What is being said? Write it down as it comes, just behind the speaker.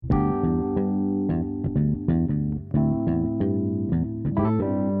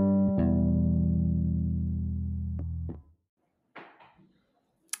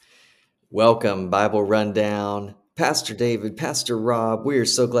Welcome, Bible Rundown. Pastor David, Pastor Rob, we are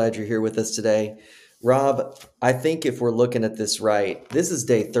so glad you're here with us today. Rob, I think if we're looking at this right, this is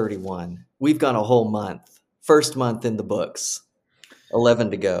day 31. We've gone a whole month, first month in the books,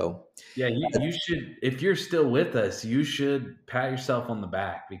 11 to go. Yeah, you should, if you're still with us, you should pat yourself on the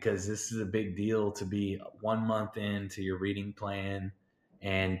back because this is a big deal to be 1 month into your reading plan.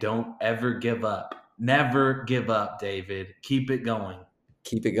 And don't ever give up. Never give up, David. Keep it going.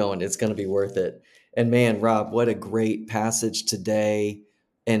 Keep it going. It's going to be worth it. And man, Rob, what a great passage today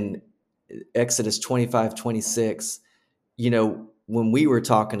in Exodus 25:26. When we were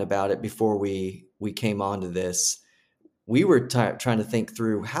talking about it before we came onto this, we were trying to think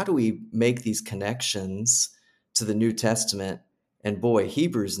through how do we make these connections to the New Testament. And boy,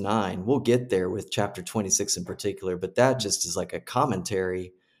 Hebrews 9, we'll get there with chapter 26 in particular, but that just is like a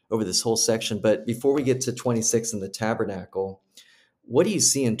commentary over this whole section. But before we get to 26 in the tabernacle, what do you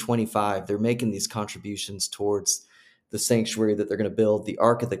see in 25? They're making these contributions towards the sanctuary that they're going to build. The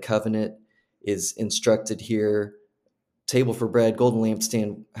Ark of the Covenant is instructed here. Table for bread, golden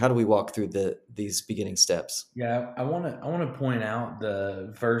lampstand. How do we walk through these beginning steps? Yeah, I want to point out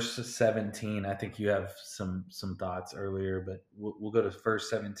the verse 17. I think you have some thoughts earlier, but we'll go to verse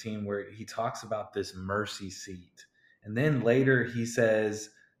 17 where he talks about this mercy seat. And then later he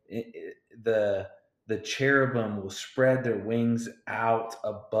says the cherubim will spread their wings out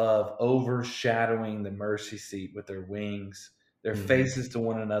above, overshadowing the mercy seat with their wings, their faces to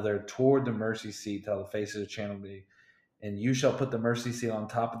one another toward the mercy seat till the faces are channeled. And you shall put the mercy seat on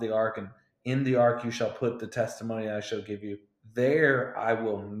top of the ark, and in the ark you shall put the testimony I shall give you. There I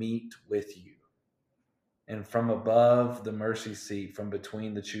will meet with you. And from above the mercy seat, from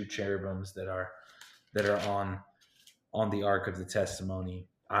between the two cherubims that are on the ark of the testimony,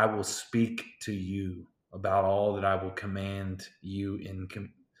 I will speak to you about all that I will command you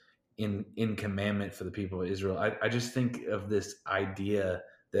in commandment for the people of Israel. I just think of this idea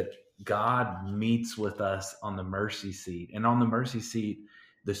that God meets with us on the mercy seat. And on the mercy seat,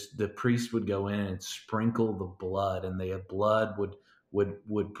 the priest would go in and sprinkle the blood, and the blood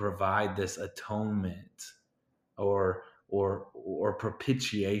would provide this atonement or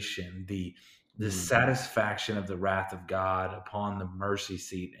propitiation, the satisfaction of the wrath of God upon the mercy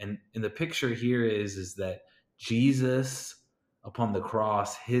seat. And the picture here is that Jesus upon the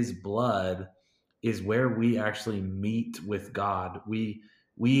cross, his blood is where we actually meet with God.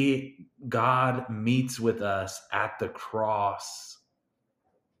 God meets with us at the cross,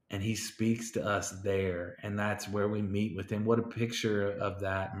 and he speaks to us there, and that's where we meet with him. What a picture of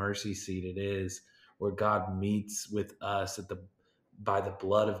that mercy seat it is, where God meets with us by the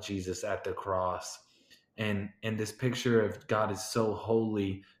blood of Jesus at the cross. And this picture of God is so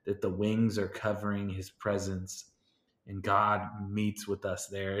holy that the wings are covering his presence, and God meets with us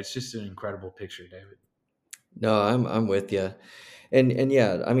there. It's just an incredible picture, David. No, I'm with you. And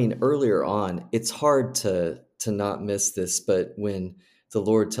yeah, I mean, earlier on, it's hard to not miss this, but when the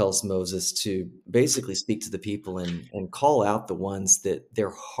Lord tells Moses to basically speak to the people and call out the ones that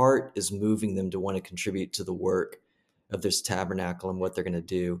their heart is moving them to want to contribute to the work of this tabernacle and what they're going to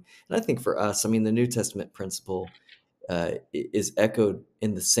do. And I think for us, I mean, the New Testament principle is echoed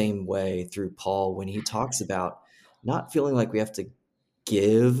in the same way through Paul when he talks about not feeling like we have to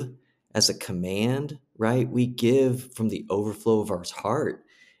give as a command, right? We give from the overflow of our heart.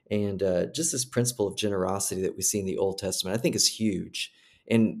 And just this principle of generosity that we see in the Old Testament, I think is huge.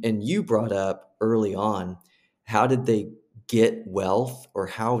 And you brought up early on, how did they get wealth, or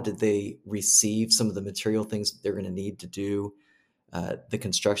how did they receive some of the material things that they're going to need to do the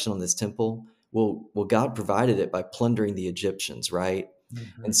construction on this temple? Well, God provided it by plundering the Egyptians, right?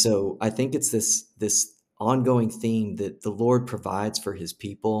 And so I think it's this ongoing theme that the Lord provides for his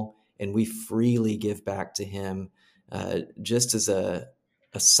people, and we freely give back to him just as a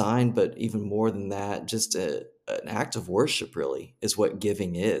sign, but even more than that, just an act of worship really is what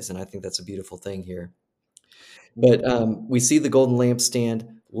giving is. And I think that's a beautiful thing here. But we see the golden lampstand, a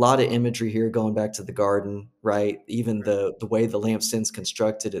lot of imagery here going back to the garden, right? Even the way the lampstand's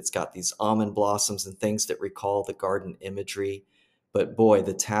constructed, it's got these almond blossoms and things that recall the garden imagery. But boy,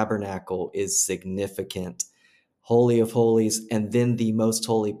 the tabernacle is significant. Holy of Holies, and then the most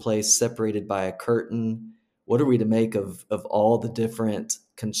holy place separated by a curtain. What are we to make of all the different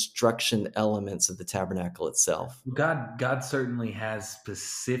construction elements of the tabernacle itself? God certainly has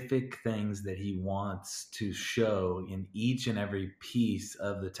specific things that he wants to show in each and every piece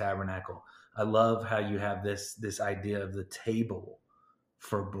of the tabernacle. I love how you have this idea of the table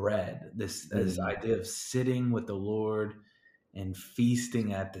for bread, this idea of sitting with the Lord and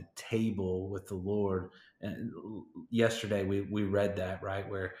feasting at the table with the Lord. And yesterday we read that, right,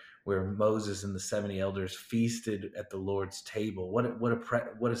 where Moses and the 70 elders feasted at the Lord's table.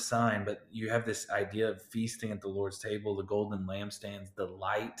 What a sign! But you have this idea of feasting at the Lord's table, the golden lampstands, the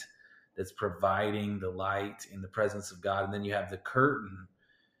light that's providing the light in the presence of God, and then you have the curtain,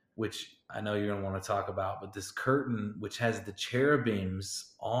 which I know you're going to want to talk about, but this curtain, which has the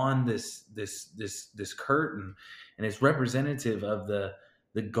cherubims on this curtain, and it's representative of the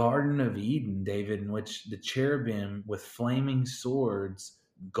Garden of Eden, David, in which the cherubim with flaming swords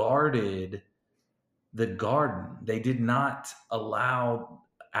guarded the garden. They did not allow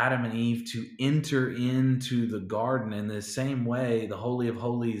Adam and Eve to enter into the garden. In the same way, the Holy of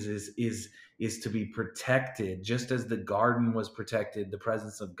Holies is to be protected, just as the garden was protected, the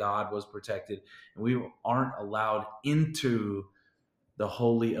presence of God was protected, and we aren't allowed into the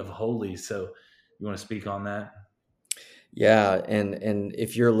Holy of Holies. So, you want to speak on that? Yeah, and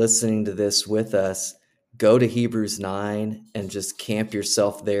if you're listening to this with us, go to Hebrews 9 and just camp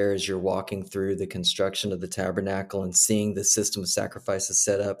yourself there as you're walking through the construction of the tabernacle and seeing the system of sacrifices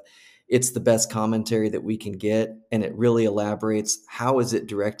set up. It's the best commentary that we can get, and it really elaborates how is it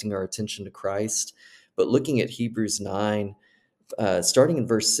directing our attention to Christ. But looking at Hebrews 9, starting in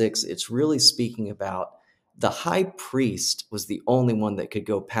verse 6, it's really speaking about the high priest was the only one that could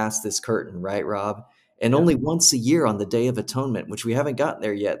go past this curtain, right, Rob? And Yep. only once a year on the Day of Atonement, which we haven't gotten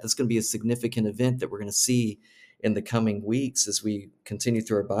there yet. That's going to be a significant event that we're going to see in the coming weeks as we continue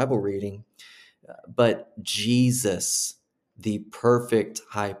through our Bible reading. But Jesus, the perfect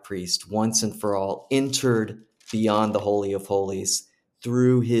high priest, once and for all, entered beyond the Holy of Holies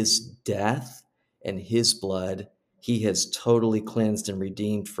through his death and his blood. He has totally cleansed and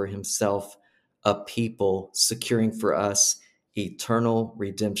redeemed for himself a people, securing for us eternal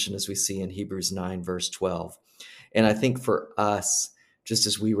redemption, as we see in Hebrews 9, verse 12. And I think for us, just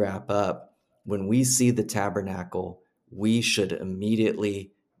as we wrap up, when we see the tabernacle, we should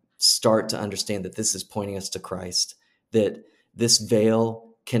immediately start to understand that this is pointing us to Christ, that this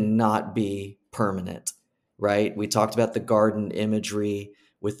veil cannot be permanent, right? We talked about the garden imagery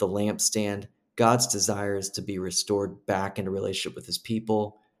with the lampstand. God's desire is to be restored back into relationship with his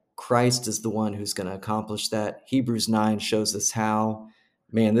people. Christ is the one who's going to accomplish that. Hebrews 9 shows us how.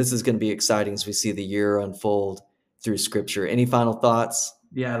 Man, this is going to be exciting as we see the year unfold through scripture. Any final thoughts?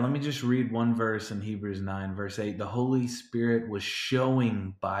 Yeah, let me just read one verse in Hebrews 9, verse 8. The Holy Spirit was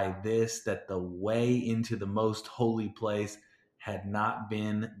showing by this that the way into the most holy place had not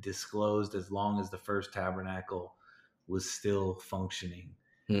been disclosed as long as the first tabernacle was still functioning.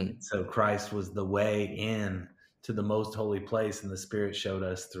 Hmm. And so Christ was the way in to the most holy place, and the Spirit showed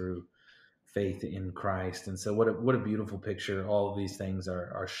us through faith in Christ. And so what a beautiful picture all of these things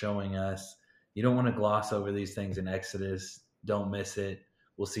are showing us. You don't want to gloss over these things in Exodus. Don't miss it.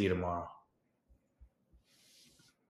 We'll see you tomorrow.